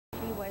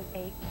was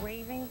a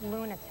raving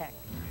lunatic.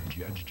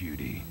 Judge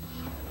Judy.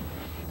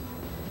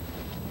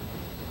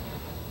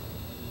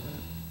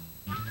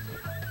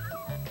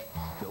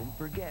 Don't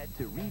forget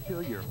to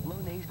refill your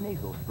Flonase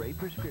nasal spray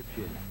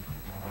prescription.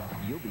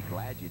 You'll be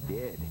glad you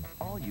did.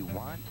 All you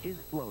want is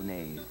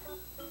Flonase.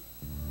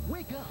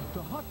 Wake up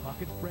to Hot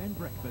Pockets brand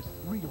breakfast.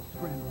 Real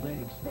scrambled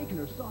eggs, bacon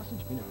or sausage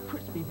in a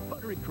crispy,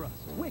 buttery crust.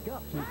 Wake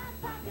up to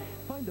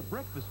find the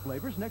breakfast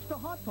flavors next to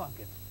Hot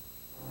Pockets.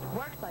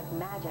 Works like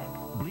magic.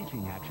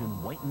 Bleaching action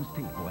whitens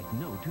teeth like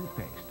no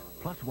toothpaste.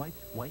 Plus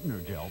White's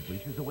Whitener Gel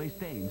bleaches away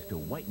stains to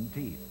whiten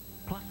teeth.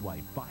 Plus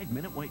White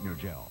 5-minute whitener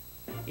gel.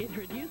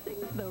 Introducing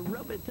the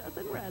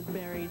Robitussin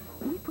raspberries.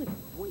 We put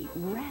sweet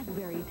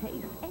raspberry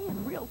taste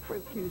and real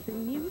fruit juice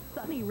in new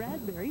Sunny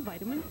Raspberry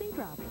Vitamin C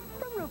drops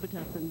from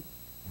Robitussin.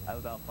 I have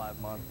about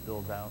 5 months,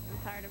 bill's out. I'm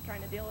tired of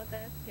trying to deal with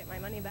this, get my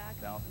money back.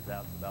 Balance is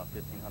out to about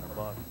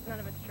 $1,500. None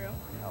of it's true.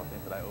 I don't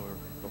think that I owe her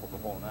the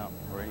whole amount,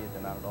 or any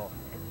amount at all.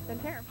 It's been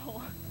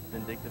terrible.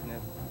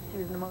 Vindictiveness. She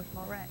was an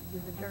emotional wreck. He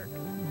was a jerk.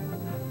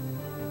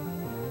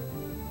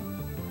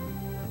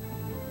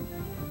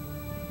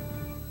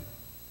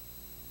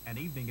 An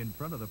evening in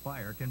front of the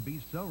fire can be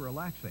so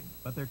relaxing,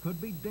 but there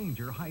could be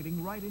danger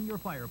hiding right in your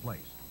fireplace.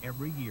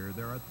 Every year,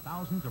 there are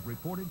thousands of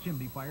reported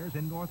chimney fires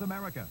in North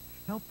America.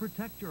 Help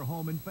protect your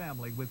home and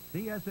family with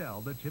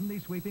CSL, the Chimney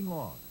Sweeping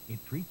Log.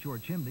 It treats your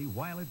chimney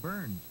while it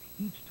burns.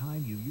 Each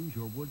time you use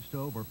your wood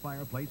stove or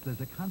fireplace, there's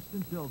a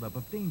constant buildup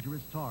of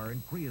dangerous tar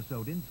and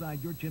creosote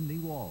inside your chimney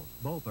walls.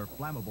 Both are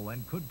flammable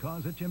and could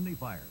cause a chimney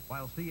fire.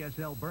 While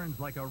CSL burns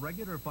like a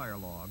regular fire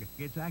log,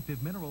 its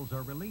active minerals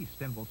are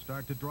released and will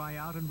start to dry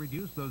out and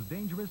reduce those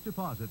dangerous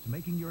deposits,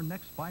 making your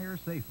next fire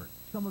safer.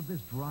 Some of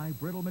this dry,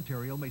 brittle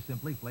material may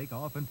simply flake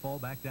off and fall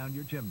back down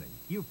your chimney.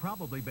 You've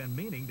probably been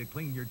meaning to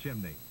clean your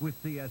chimney.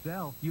 With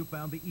CSL, you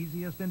found the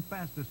easiest and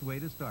fastest way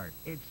to start.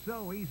 It's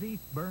so easy.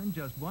 Burn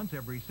just once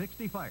every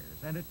 60 fires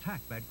and attack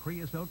that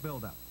creosote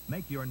buildup.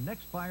 Make your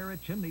next fire a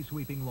Chimney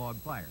Sweeping Log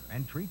fire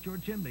and treat your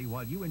chimney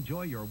while you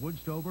enjoy your wood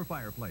stove or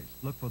fireplace.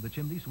 Look for the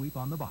Chimney Sweep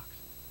on the box.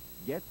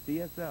 Get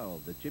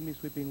CSL, the Chimney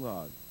Sweeping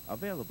Log,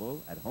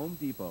 available at Home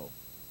Depot.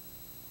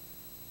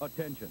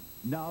 Attention.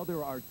 Now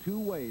there are 2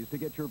 ways to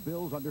get your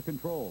bills under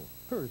control.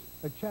 First,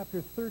 a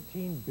Chapter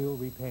 13 bill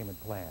repayment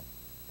plan.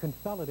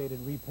 Consolidate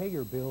and repay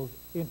your bills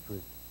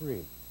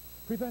interest-free.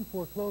 Prevent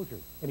foreclosure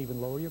and even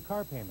lower your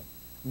car payment.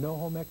 No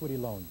home equity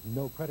loans,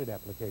 no credit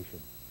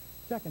application.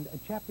 Second, a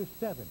Chapter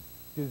 7,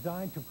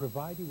 designed to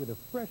provide you with a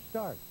fresh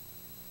start.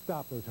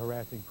 Stop those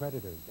harassing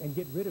creditors and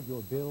get rid of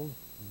your bills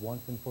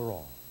once and for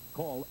all.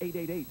 Call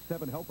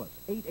 888-7-HELP-US.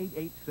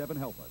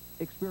 888-7-HELP-US.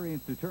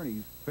 Experienced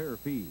attorneys, fair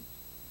fees.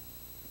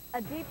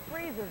 A deep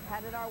freeze is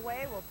headed our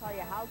way. We'll tell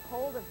you how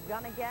cold it's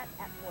gonna get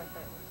at 4:30.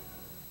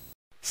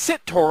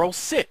 Sit, Toro,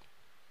 sit.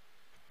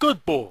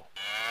 Good bull.